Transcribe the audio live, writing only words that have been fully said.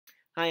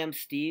Hi, I'm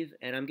Steve,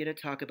 and I'm going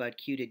to talk about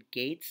Qudit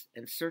Gates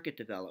and circuit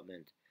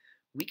development.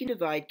 We can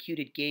divide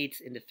Qudit Gates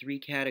into three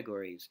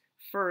categories.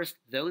 First,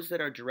 those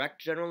that are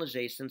direct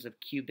generalizations of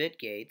qubit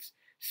gates.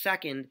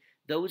 Second,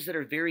 those that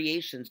are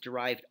variations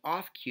derived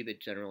off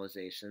qubit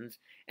generalizations.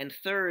 And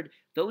third,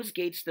 those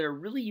gates that are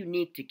really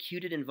unique to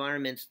Qudit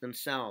environments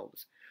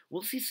themselves.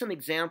 We'll see some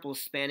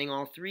examples spanning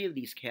all three of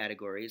these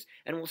categories,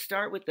 and we'll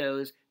start with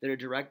those that are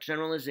direct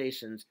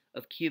generalizations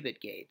of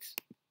qubit gates.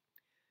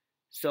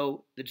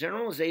 So the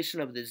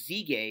generalization of the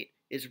Z gate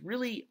is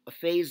really a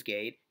phase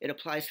gate. It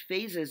applies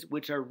phases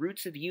which are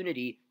roots of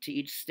unity to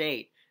each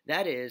state.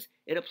 That is,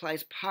 it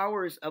applies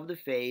powers of the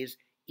phase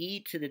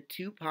e to the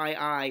 2 pi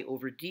I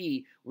over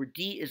d, where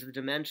d is the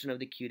dimension of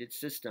the Qudit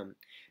system.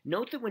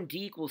 Note that when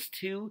d equals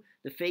 2,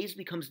 the phase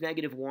becomes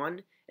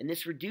 -1, and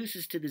this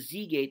reduces to the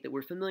Z gate that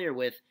we're familiar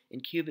with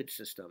in qubit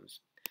systems.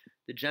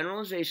 The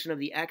generalization of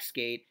the X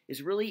gate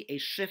is really a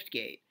shift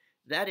gate.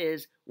 That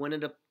is, when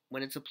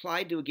it's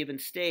applied to a given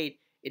state,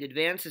 it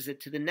advances it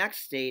to the next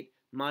state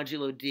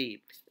modulo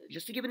d.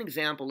 Just to give an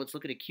example, let's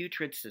look at a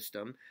Qtrit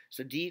system.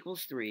 So d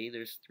equals 3.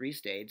 There's three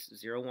states,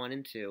 0, 1,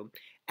 and 2.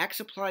 X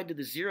applied to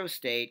the 0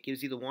 state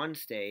gives you the 1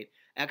 state.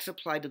 X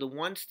applied to the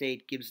 1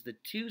 state gives the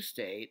 2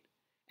 state.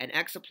 And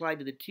X applied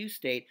to the 2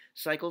 state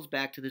cycles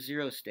back to the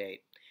 0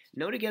 state.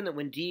 Note again that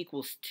when d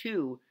equals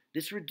 2,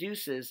 this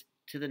reduces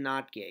to the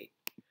NOT gate.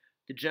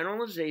 The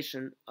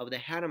generalization of the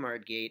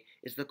Hadamard gate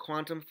is the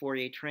quantum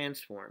Fourier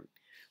transform.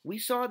 We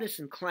saw this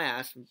in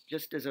class.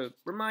 Just as a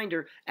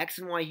reminder, x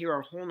and y here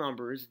are whole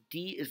numbers,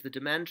 d is the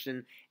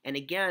dimension, and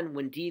again,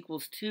 when d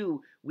equals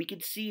 2, we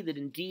could see that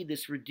indeed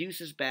this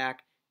reduces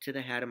back to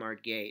the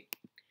Hadamard gate.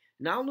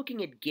 Now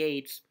looking at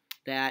gates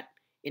that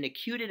in a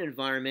Qudit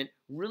environment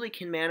really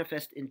can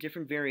manifest in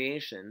different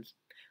variations,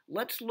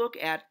 let's look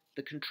at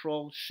the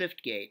control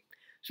shift gate.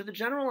 So the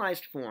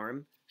generalized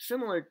form,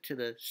 similar to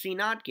the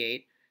C0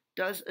 gate,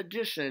 does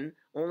addition,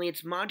 only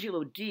it's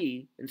modulo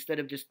d instead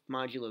of just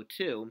modulo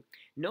 2.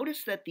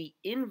 Notice that the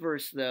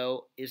inverse,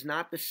 though, is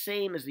not the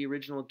same as the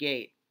original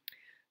gate.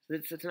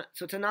 So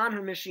it's a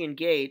non-Hermitian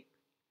gate.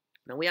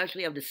 Now, we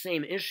actually have the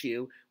same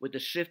issue with the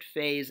shift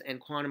phase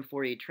and quantum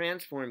Fourier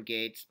transform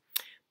gates,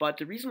 but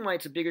the reason why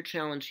it's a bigger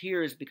challenge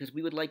here is because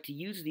we would like to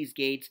use these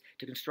gates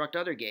to construct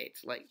other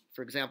gates, like,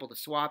 for example, the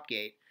swap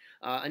gate.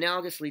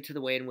 Analogously to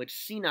the way in which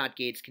C0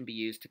 gates can be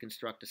used to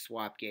construct a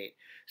swap gate.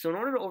 So in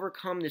order to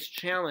overcome this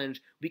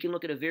challenge, we can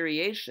look at a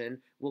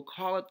variation. We'll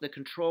call it the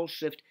control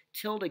shift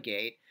tilde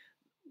gate.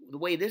 The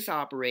way this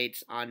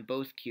operates on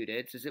both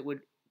qubits is it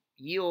would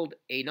yield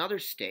another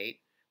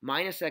state,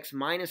 minus x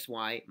minus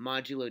y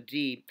modulo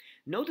d.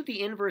 Note that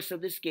the inverse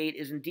of this gate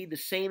is indeed the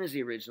same as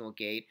the original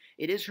gate.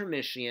 It is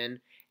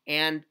Hermitian,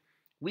 and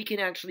we can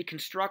actually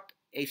construct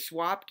a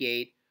swap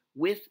gate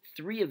with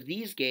three of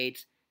these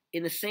gates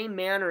in the same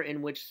manner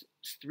in which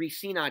three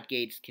C0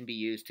 gates can be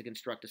used to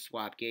construct a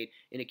swap gate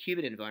in a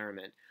qubit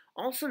environment.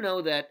 Also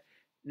note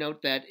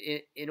that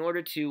in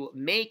order to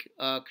make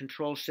a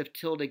control shift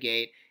tilde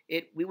gate,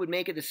 we would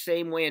make it the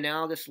same way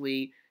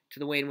analogously to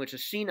the way in which a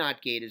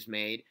C0 gate is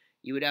made.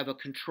 You would have a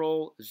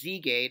control Z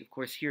gate. Of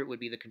course, here it would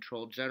be the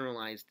control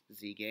generalized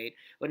Z gate.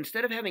 But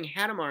instead of having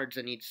Hadamards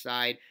on each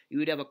side, you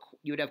would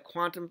have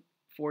quantum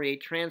Fourier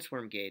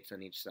transform gates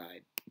on each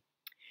side.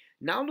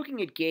 Now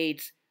looking at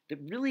gates that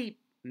really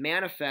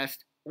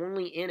manifest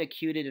only in a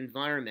Qudit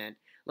environment,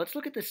 let's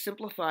look at the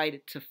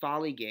simplified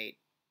Tafali gate.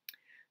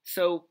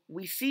 So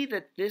we see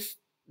that this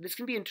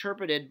can be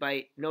interpreted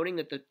by noting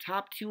that the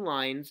top two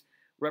lines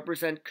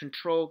represent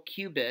control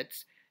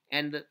qubits,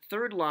 and the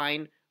third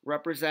line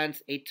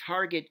represents a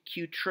target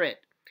Qtrit.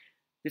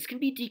 This can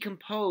be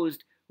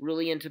decomposed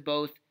really into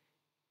both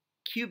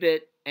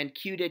qubit and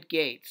Qudit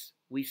gates.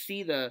 We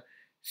see the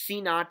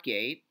C0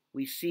 gate.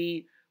 We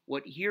see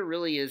what here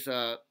really is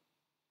a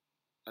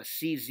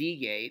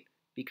CZ gate,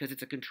 because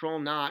it's a control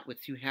NOT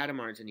with two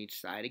Hadamards on each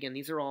side. Again,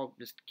 these are all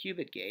just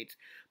qubit gates.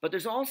 But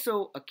there's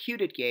also a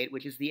Qudit gate,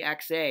 which is the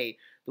XA.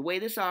 The way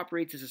this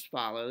operates is as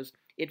follows.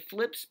 It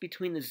flips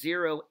between the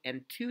 0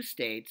 and 2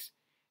 states,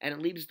 and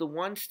it leaves the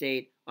 1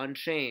 state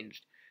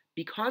unchanged.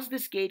 Because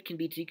this gate can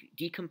be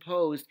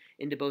decomposed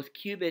into both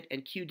qubit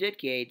and Qudit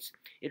gates,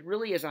 it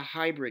really is a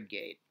hybrid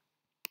gate.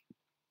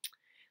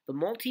 The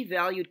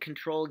multi-valued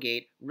control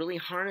gate really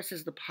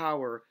harnesses the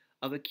power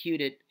of a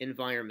Qudit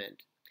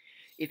environment.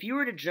 If you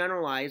were to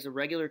generalize a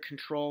regular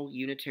control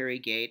unitary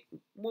gate,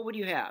 what would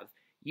you have?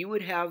 You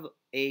would have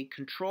a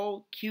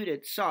control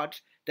Qudit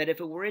such that if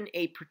it were in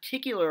a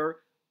particular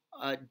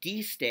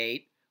D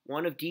state,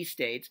 one of D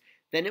states,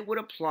 then it would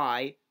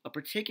apply a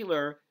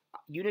particular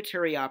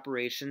unitary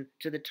operation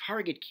to the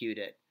target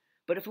Qudit.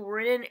 But if it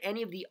were in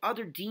any of the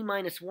other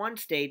D-1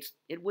 states,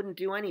 it wouldn't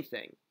do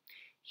anything.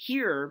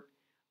 Here,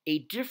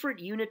 a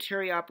different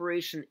unitary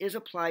operation is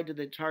applied to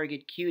the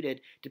target Qudit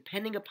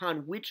depending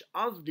upon which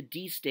of the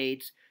D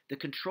states the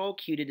control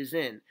Qudit is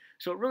in.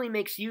 So it really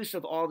makes use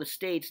of all the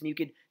states, and you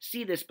could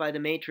see this by the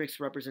matrix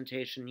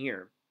representation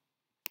here.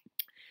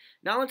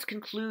 Now let's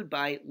conclude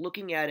by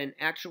looking at an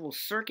actual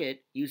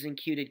circuit using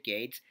Qudit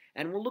gates,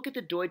 and we'll look at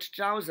the Deutsch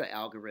Jozsa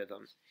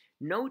algorithm.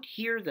 Note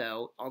here,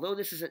 though, although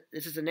this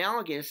is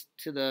analogous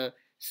to the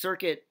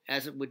circuit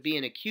as it would be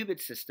in a qubit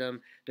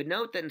system, but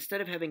note that instead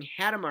of having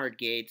Hadamard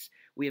gates,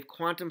 we have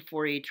quantum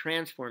Fourier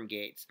transform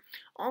gates.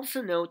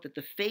 Also note that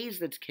the phase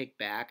that's kicked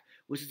back,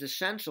 which is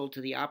essential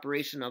to the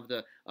operation of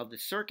the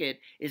circuit,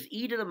 is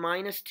e to the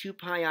minus 2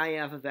 pi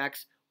if of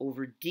x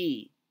over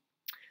d.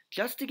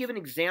 Just to give an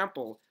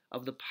example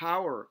of the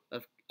power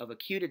of a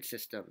qubit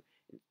system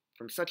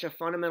from such a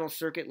fundamental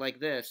circuit like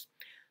this,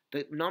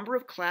 the number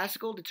of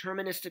classical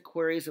deterministic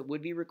queries that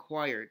would be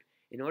required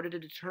in order to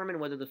determine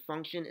whether the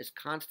function is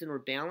constant or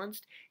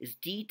balanced is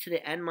d to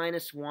the n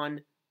minus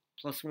 1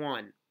 plus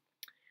 1.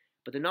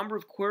 But the number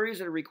of queries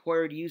that are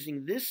required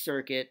using this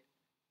circuit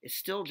is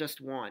still just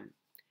 1.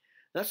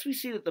 Thus we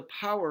see that the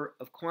power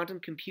of quantum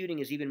computing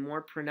is even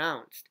more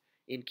pronounced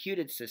in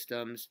qubit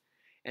systems,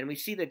 and we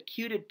see that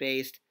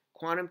qubit-based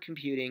quantum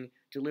computing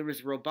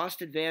delivers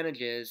robust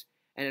advantages,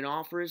 and it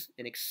offers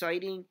an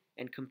exciting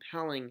and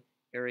compelling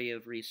area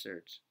of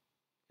research.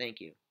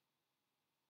 Thank you.